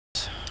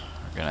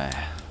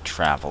gonna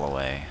travel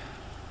away.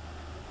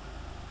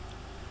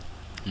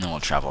 And then we'll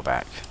travel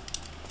back.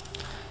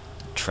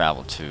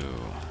 Travel to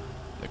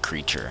the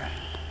creature.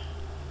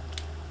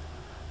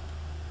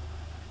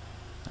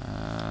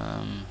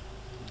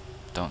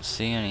 Don't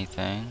see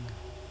anything.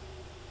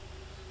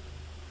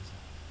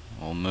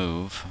 We'll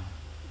move.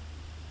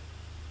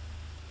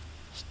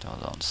 Still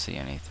don't see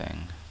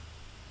anything.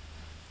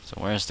 So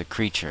where's the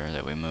creature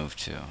that we moved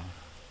to?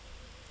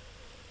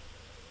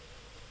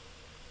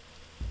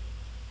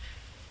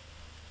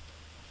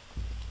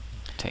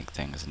 Take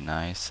things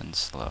nice and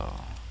slow.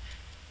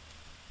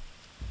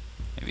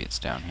 Maybe it's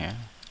down here.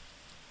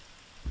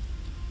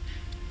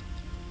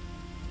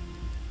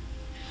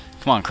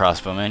 Come on,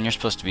 crossbowman, you're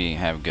supposed to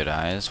have good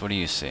eyes. What do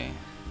you see?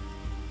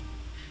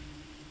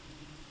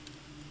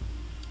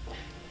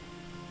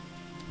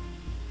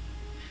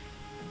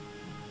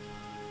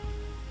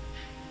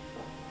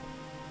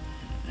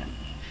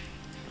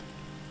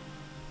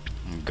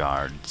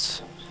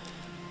 Guards.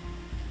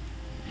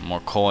 More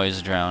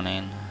kois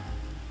drowning.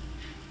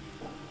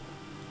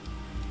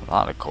 A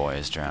lot of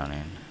kois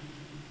drowning.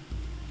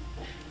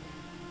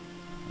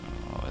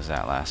 What was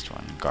that last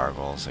one?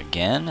 Gargles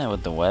again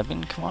with the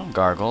webbing? Come on,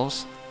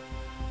 gargles.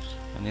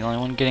 I'm the only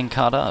one getting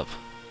caught up.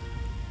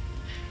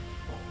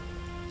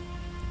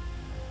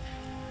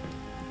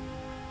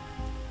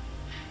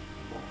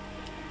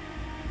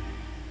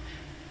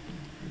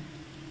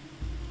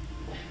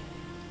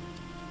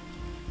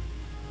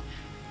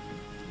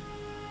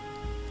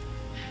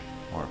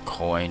 Or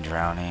koi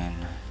drowning.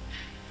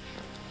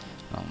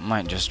 Well,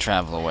 might just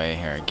travel away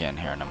here again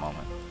here in a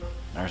moment.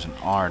 There's an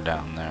R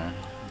down there.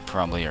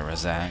 Probably a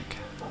Razak.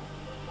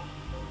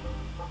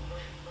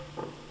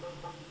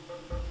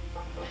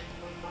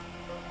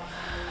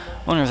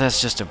 Wonder if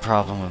that's just a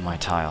problem with my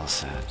tile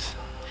set.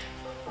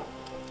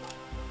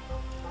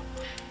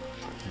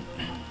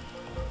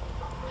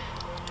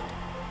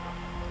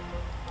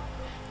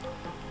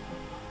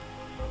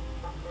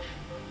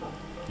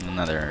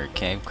 Another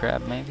cave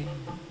crab, maybe?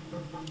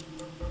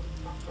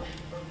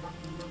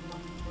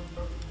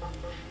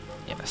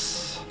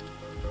 Yes.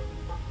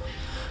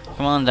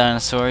 Come on,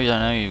 dinosaurs. I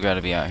know you've got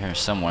to be out here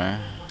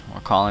somewhere.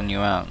 We're calling you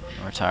out.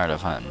 We're tired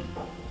of hunting.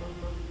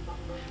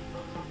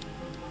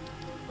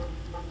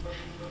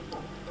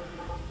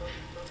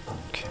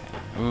 Okay.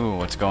 Ooh,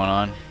 what's going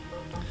on?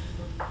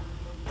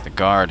 The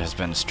guard has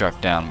been struck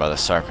down by the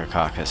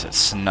Sarcococcus. It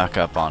snuck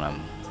up on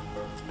him.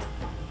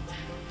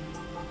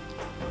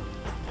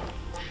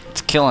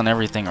 It's killing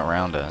everything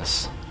around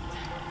us.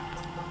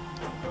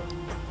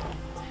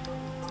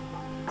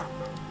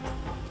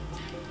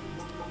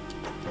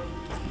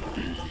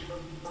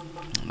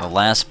 The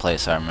last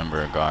place I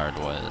remember a guard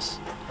was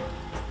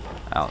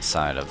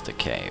outside of the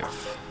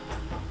cave,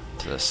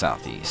 to the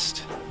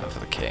southeast of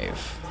the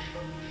cave.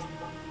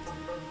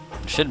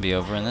 It should be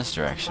over in this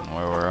direction,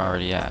 where we're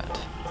already at.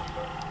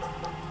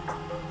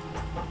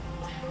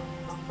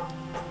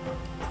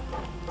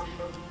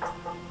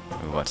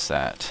 Ooh, what's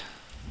that?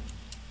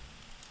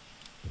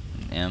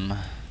 An M.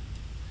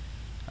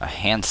 A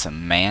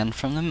handsome man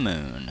from the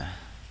moon.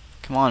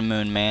 Come on,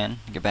 moon man,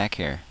 get back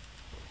here.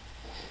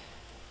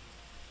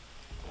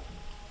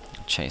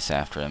 Chase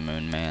after a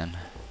moon man.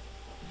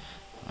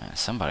 Man,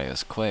 somebody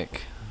was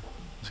quick.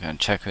 I was gonna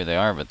check who they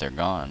are, but they're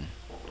gone.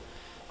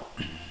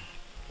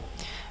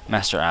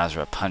 Master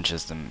Azra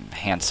punches the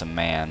handsome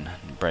man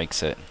and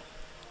breaks it.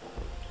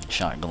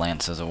 Shot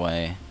glances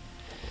away.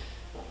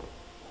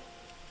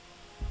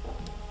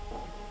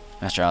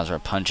 Master Azra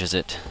punches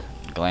it,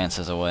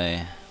 glances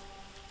away.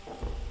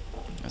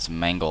 It's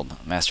mangled.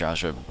 Master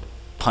Azra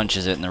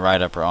punches it in the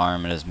right upper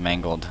arm. It is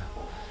mangled.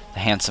 The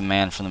handsome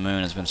man from the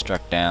moon has been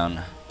struck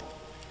down.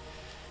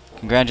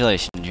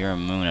 Congratulations, you're a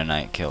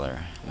Moonanite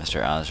killer,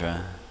 Mr.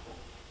 Azra.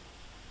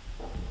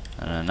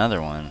 And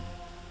another one.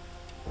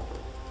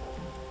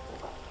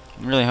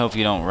 I really hope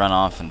you don't run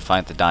off and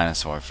fight the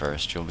dinosaur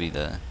first. You'll be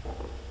the...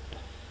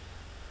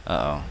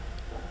 Uh-oh.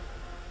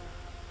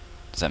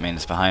 Does that mean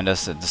it's behind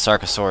us? The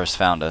Sarcosaurus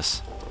found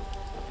us.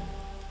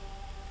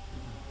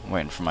 I'm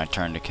waiting for my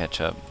turn to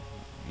catch up.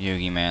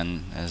 Yugi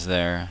Man is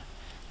there.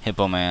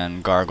 Hippo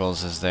Man,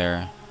 Gargles is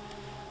there.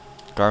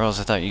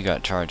 Gargles, I thought you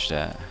got charged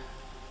at.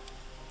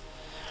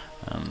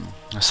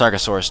 The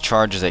Sarcosaurus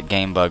charges at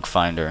Gamebug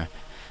Finder.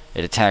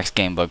 It attacks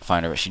Gamebug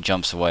Finder, but she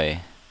jumps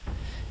away.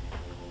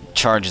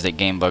 Charges at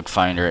Gamebug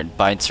Finder. It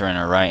bites her in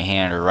her right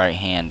hand. Her right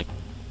hand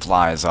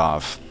flies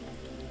off.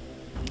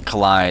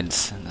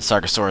 Collides. The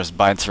Sarcosaurus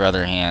bites her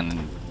other hand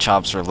and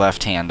chops her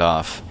left hand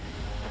off.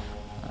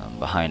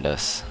 Behind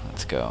us.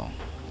 Let's go.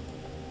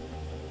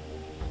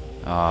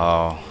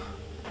 Oh.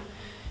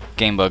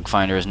 Gamebug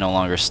Finder is no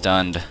longer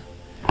stunned.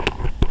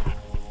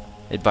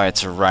 It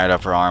bites her right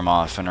upper arm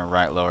off and her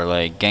right lower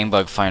leg.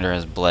 Gamebug Finder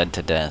has bled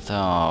to death.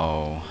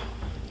 Oh.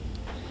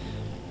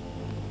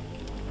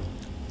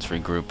 Let's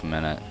regroup a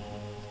minute.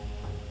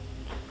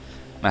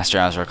 Master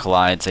Azra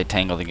collides. They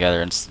tangle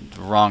together. It's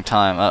the wrong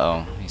time.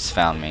 Uh-oh. He's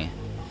found me.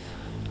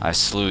 I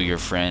slew your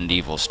friend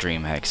Evil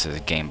Streamhex,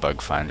 says Gamebug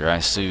Finder. I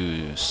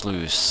slew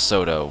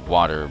Soda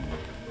Water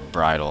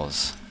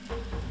Bridles.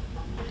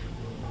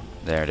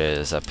 There it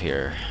is, up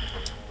here.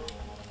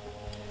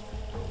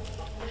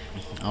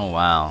 Oh,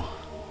 wow.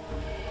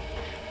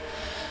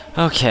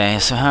 Okay,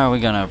 so how are we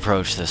gonna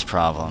approach this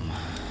problem?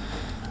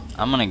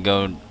 I'm gonna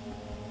go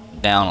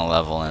down a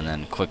level and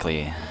then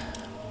quickly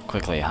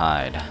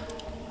hide.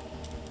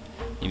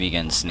 You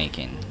begin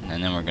sneaking,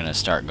 and then we're gonna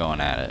start going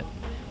at it.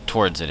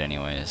 Towards it,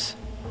 anyways.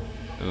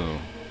 Ooh.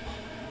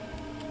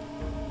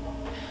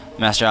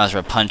 Master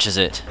Azra punches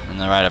it in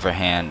the right upper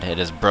hand. It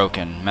is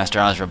broken. Master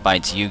Azra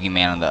bites Yugi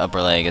Man on the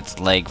upper leg. Its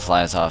leg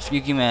flies off.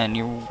 Yugi Man,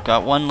 you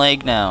got one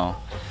leg now.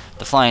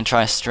 The flying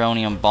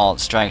Tristronium bolt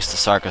strikes the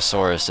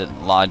Sarcosaurus. It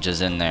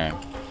lodges in there.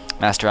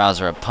 Master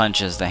Azra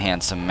punches the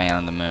handsome man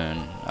on the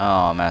moon.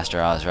 Oh, Master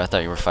Azra, I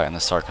thought you were fighting the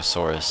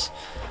Sarcosaurus.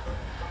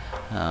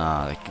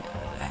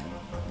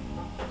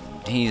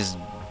 He's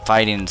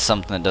fighting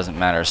something that doesn't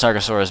matter.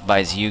 Sarcosaurus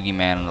bites Yugi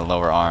Man in the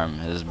lower arm.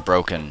 It is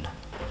broken.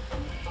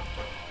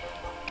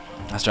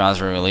 Master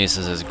Azra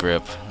releases his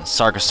grip. The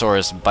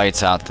Sarcosaurus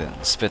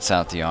spits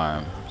out the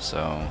arm.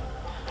 So,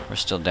 we're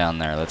still down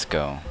there. Let's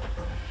go.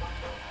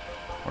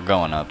 We're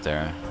going up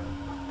there.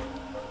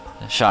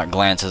 The shot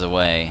glances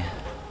away.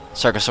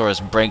 Sarcosaurus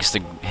breaks the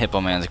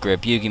Hippo Man's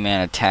grip. Yugi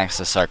Man attacks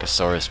the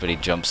Sarcosaurus, but he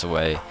jumps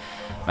away.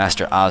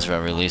 Master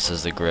Azra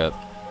releases the grip.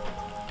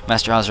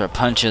 Master Azra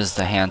punches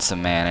the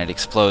handsome man. It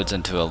explodes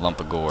into a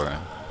lump of gore.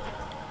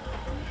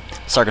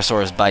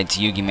 Sarcosaurus bites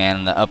Yugi Man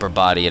in the upper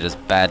body. It is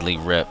badly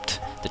ripped.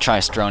 The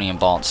Tristronium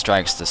bolt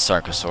strikes the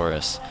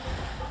Sarcosaurus.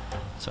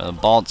 So the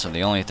bolts are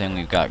the only thing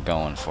we've got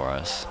going for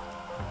us.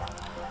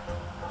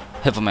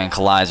 Hippo Man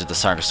collides with the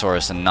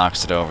Sarcosaurus and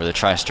knocks it over. The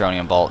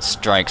Tristronium bolt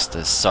strikes the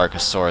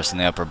Sarcosaurus in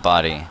the upper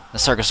body. The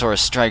Sarcosaurus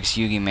strikes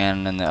Yugi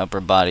Man in the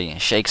upper body,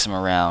 shakes him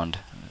around.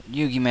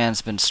 Yugi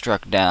Man's been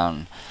struck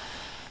down.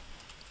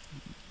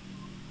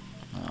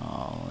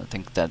 Oh, I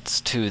think that's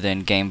two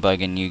then, Game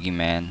Bug and Yugi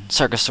Man.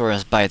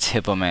 Sarcosaurus bites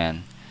Hippo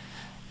Man.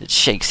 It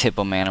shakes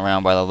Hippo Man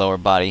around by the lower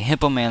body.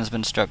 Hippo Man's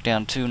been struck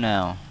down too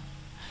now.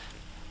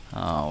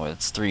 Oh,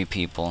 it's three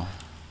people.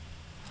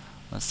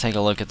 Let's take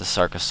a look at the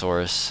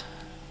Sarcosaurus.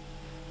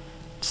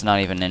 It's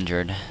not even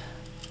injured.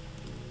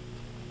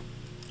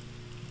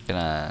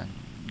 Gonna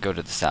go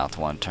to the south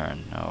one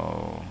turn.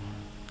 Oh.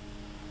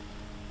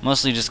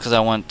 Mostly just because I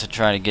want to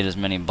try to get as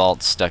many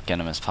bolts stuck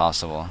in him as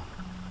possible.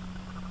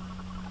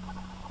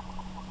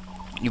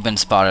 You've been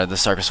spotted. The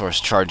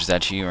Sarcosaurus charges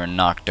at you. You are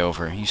knocked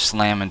over. You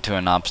slam into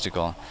an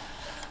obstacle.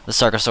 The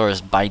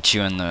Sarcosaurus bites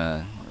you in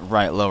the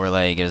right lower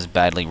leg. It is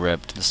badly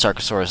ripped. The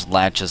Sarcosaurus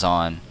latches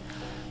on.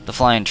 The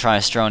flying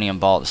Tristronium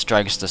bolt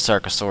strikes the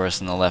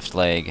Sarcosaurus in the left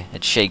leg.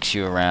 It shakes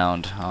you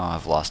around. Oh,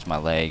 I've lost my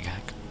leg.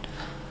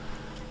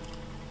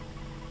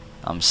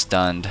 I'm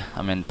stunned.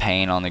 I'm in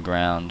pain on the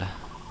ground.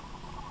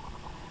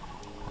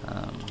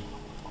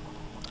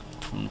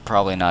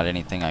 Probably not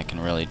anything I can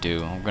really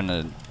do.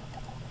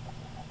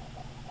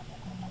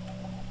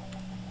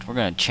 We're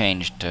gonna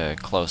change to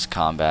close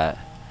combat.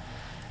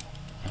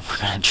 We're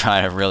gonna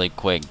try to really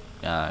quick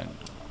you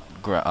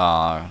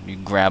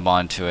grab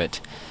onto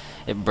it.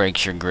 It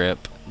breaks your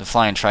grip. The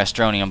flying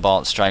Tristronium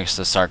bolt strikes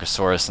the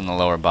Sarcosaurus in the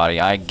lower body.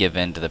 I give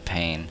in to the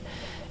pain.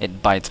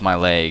 It bites my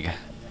leg.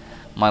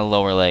 My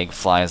lower leg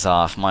flies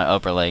off. My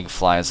upper leg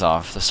flies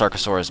off. The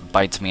Sarcosaurus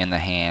bites me in the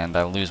hand.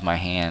 I lose my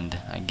hand.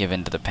 I give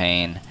in to the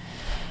pain.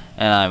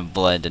 And I've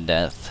bled to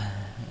death.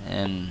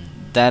 And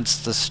that's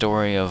the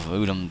story of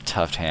Udum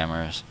Tuft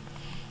Hammers.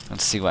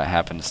 Let's see what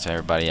happens to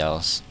everybody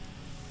else.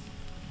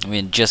 We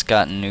had just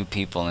gotten new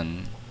people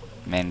and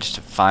managed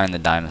to find the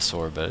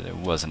dinosaur, but it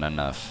wasn't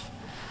enough.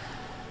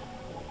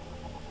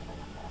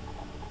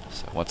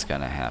 So what's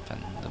gonna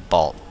happen? The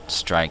bolt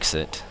strikes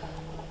it.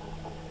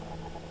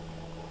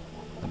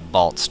 The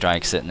bolt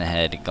strikes it in the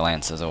head. It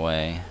glances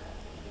away.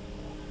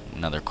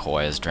 Another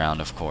koi is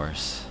drowned, of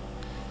course.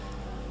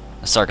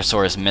 The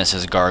Sarcosaurus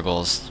misses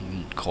Gargles.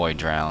 Koi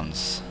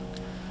drowns.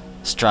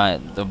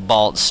 The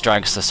bolt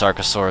strikes the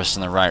Sarcosaurus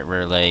in the right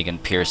rear leg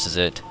and pierces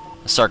it.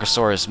 The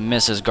Sarcosaurus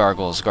misses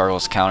Gargles.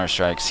 Gargles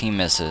counterstrikes. He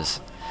misses.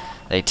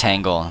 They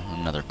tangle.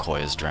 Another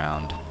koi is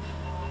drowned.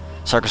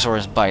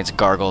 Sarcosaurus bites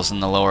Gargles in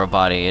the lower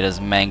body. It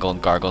is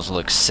mangled. Gargles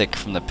looks sick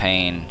from the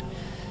pain.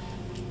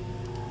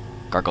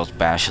 Gargles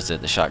bashes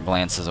it. The shot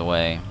glances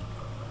away.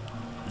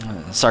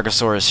 The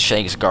Sarcosaurus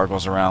shakes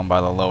Gargles around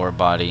by the lower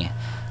body,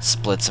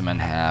 splits him in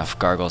half.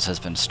 Gargles has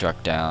been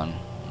struck down.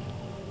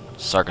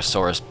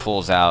 Sarcosaurus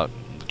pulls out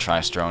the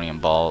Tristronium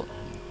bolt,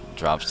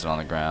 drops it on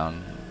the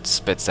ground,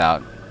 spits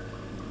out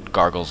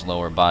Gargles'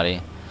 lower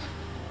body.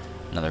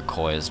 Another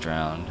koi is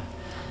drowned.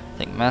 I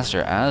think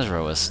Master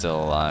Azra was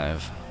still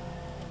alive.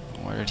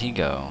 Where did he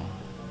go?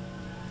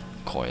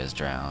 Koi is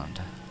drowned.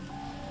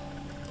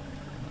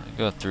 I'll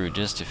go through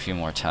just a few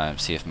more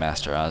times, see if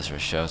Master Azra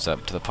shows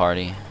up to the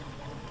party.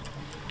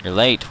 You're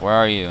late. Where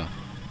are you?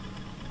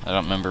 I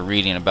don't remember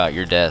reading about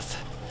your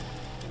death.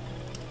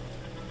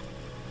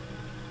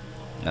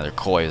 Another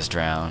koi is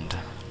drowned.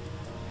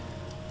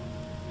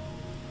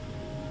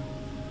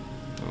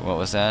 What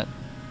was that?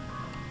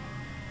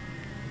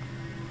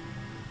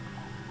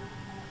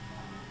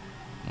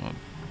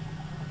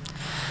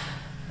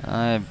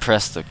 I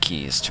pressed the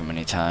keys too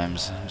many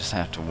times. I just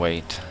have to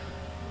wait.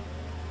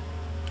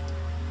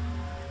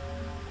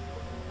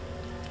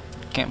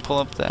 Can't pull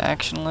up the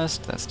action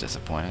list? That's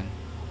disappointing.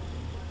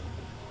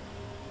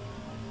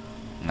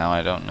 Now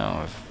I don't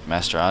know if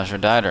Master Azra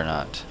died or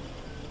not.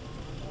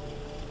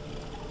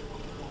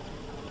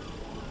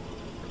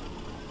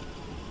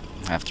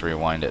 I have to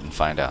rewind it and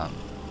find out.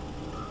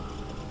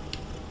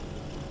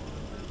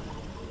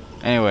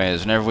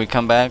 Anyways, whenever we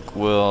come back,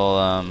 we'll,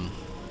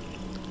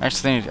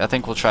 actually, I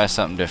think we'll try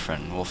something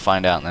different. We'll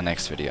find out in the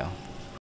next video.